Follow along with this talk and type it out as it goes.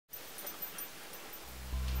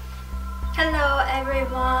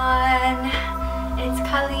everyone, it's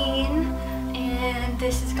Colleen, and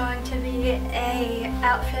this is going to be a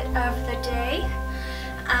outfit of the day.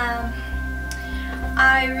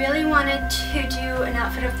 I really wanted to do an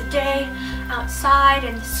outfit of the day outside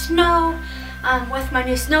in the snow with my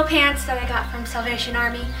new snow pants that I got from Salvation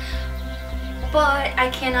Army, but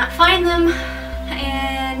I cannot find them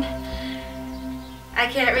and I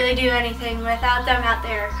can't really do anything without them out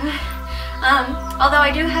there. Although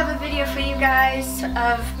I do have a video for you guys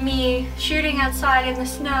of me shooting outside in the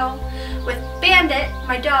snow with Bandit,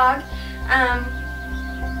 my dog,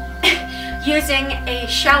 using a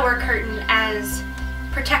shower curtain as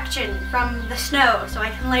protection from the snow so I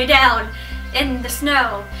can lay down in the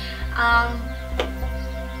snow.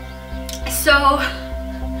 So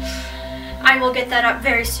I will get that up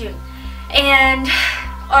very soon, and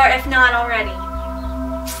or if not already.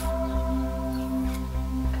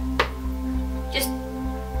 Just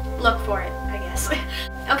look for it, I guess.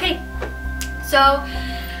 Okay, so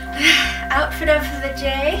outfit of the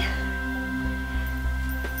day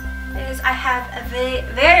is I have a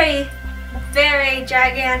very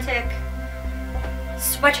gigantic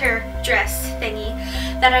sweater dress thingy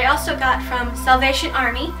that I also got from Salvation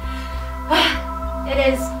Army.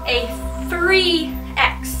 It is a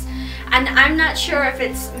 3X, and I'm not sure if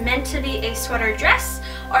it's meant to be a sweater dress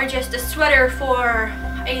or just a sweater for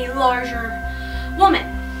a larger woman.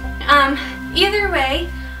 Either way,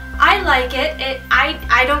 I like it.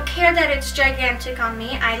 I don't care that it's gigantic on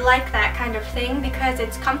me. I like that kind of thing because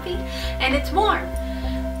it's comfy and it's warm,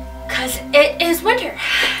 because it is winter.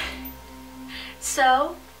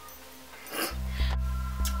 So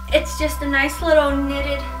it's just a nice little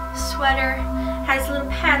knitted sweater, has a little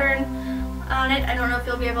pattern on it. I don't know if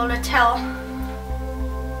you'll be able to tell.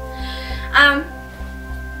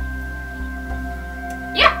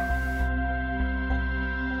 Yeah.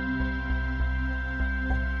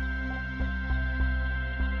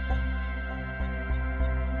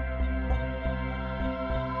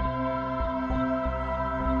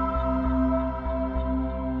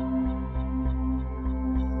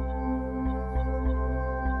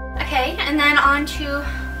 Okay, and then on to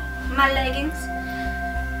my leggings.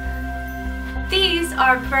 These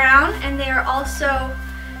are brown and they are also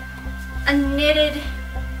a knitted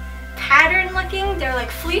pattern looking. They're like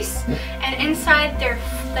fleece, and inside they're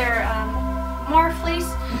more fleece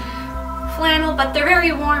flannel, but they're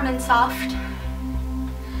very warm and soft.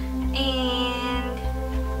 And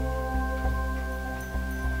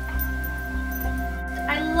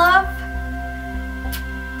I love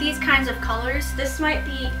these kinds of colors. This might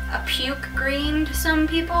be a puke green to some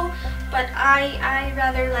people, but I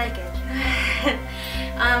rather like it.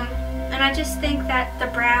 And I just think that the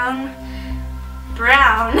brown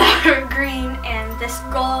green and this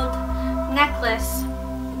gold necklace,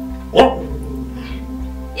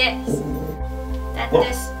 yes,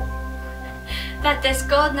 that this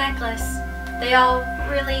gold necklace, they all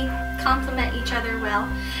really complement each other well.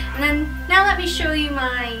 And then now let me show you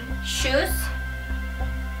my shoes,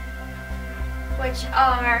 which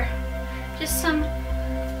are just some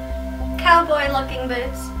cowboy looking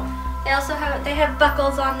boots. They have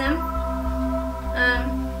buckles on them.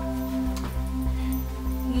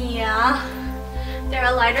 Yeah, they're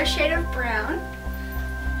a lighter shade of brown,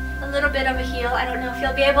 a little bit of a heel. I don't know if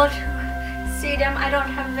you'll be able to see them. I don't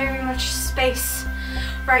have very much space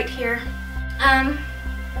right here.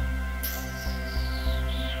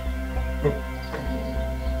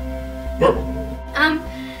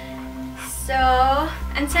 So,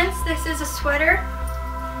 and since this is a sweater,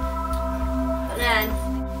 then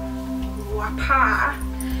whapa,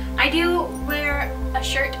 I do wear a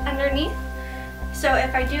shirt underneath. So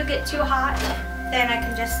if I do get too hot, then I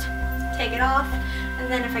can just take it off,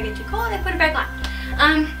 and then if I get too cold, I put it back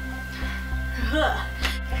on.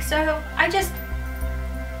 So I just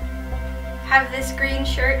have this green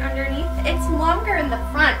shirt underneath. It's longer in the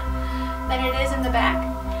front than it is in the back.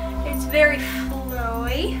 It's very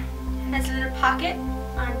flowy. Has a little pocket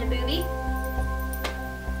on the boobie.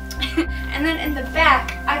 And then in the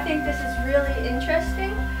back, I think this is really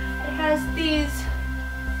interesting. It has these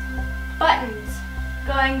buttons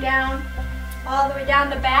going down all the way down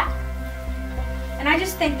the back. And I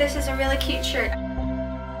just think this is a really cute shirt.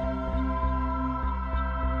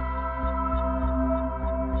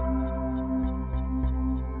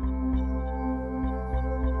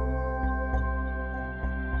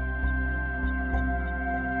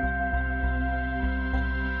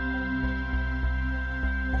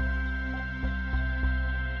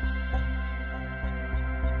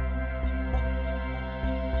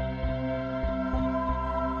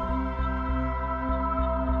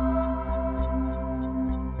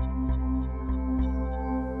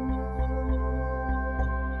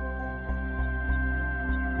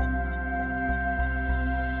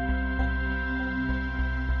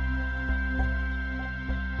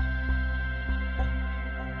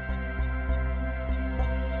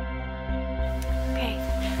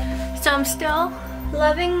 So I'm still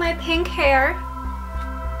loving my pink hair.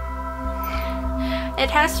 It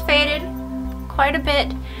has faded quite a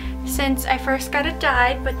bit since I first got it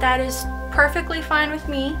dyed, but that is perfectly fine with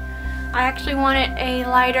me. I actually wanted a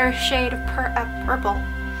lighter shade of purple.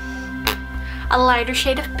 A lighter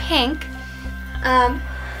shade of pink.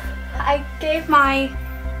 I gave my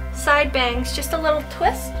side bangs just a little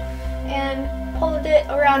twist and pulled it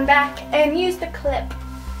around back and used the clip.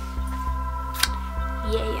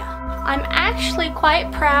 Yeah. I'm actually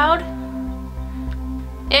quite proud-ish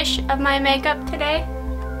of my makeup today.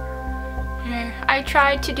 I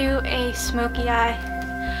tried to do a smoky eye.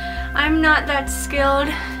 I'm not that skilled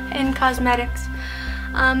in cosmetics.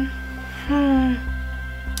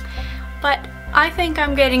 But I think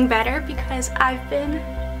I'm getting better because I've been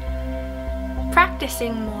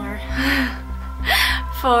practicing more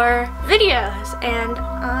for videos, and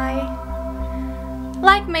I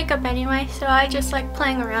like makeup anyway, so I just like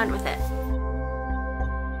playing around with it.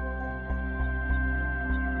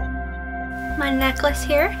 My necklace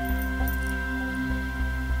here,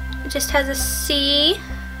 it just has a C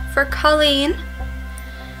for Colleen.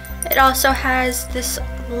 It also has this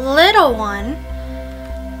little one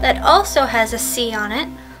that also has a C on it.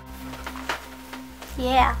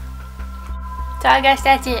 Yeah. So I guess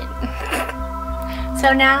that's it.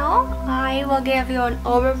 So now I will give you an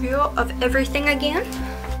overview of everything again.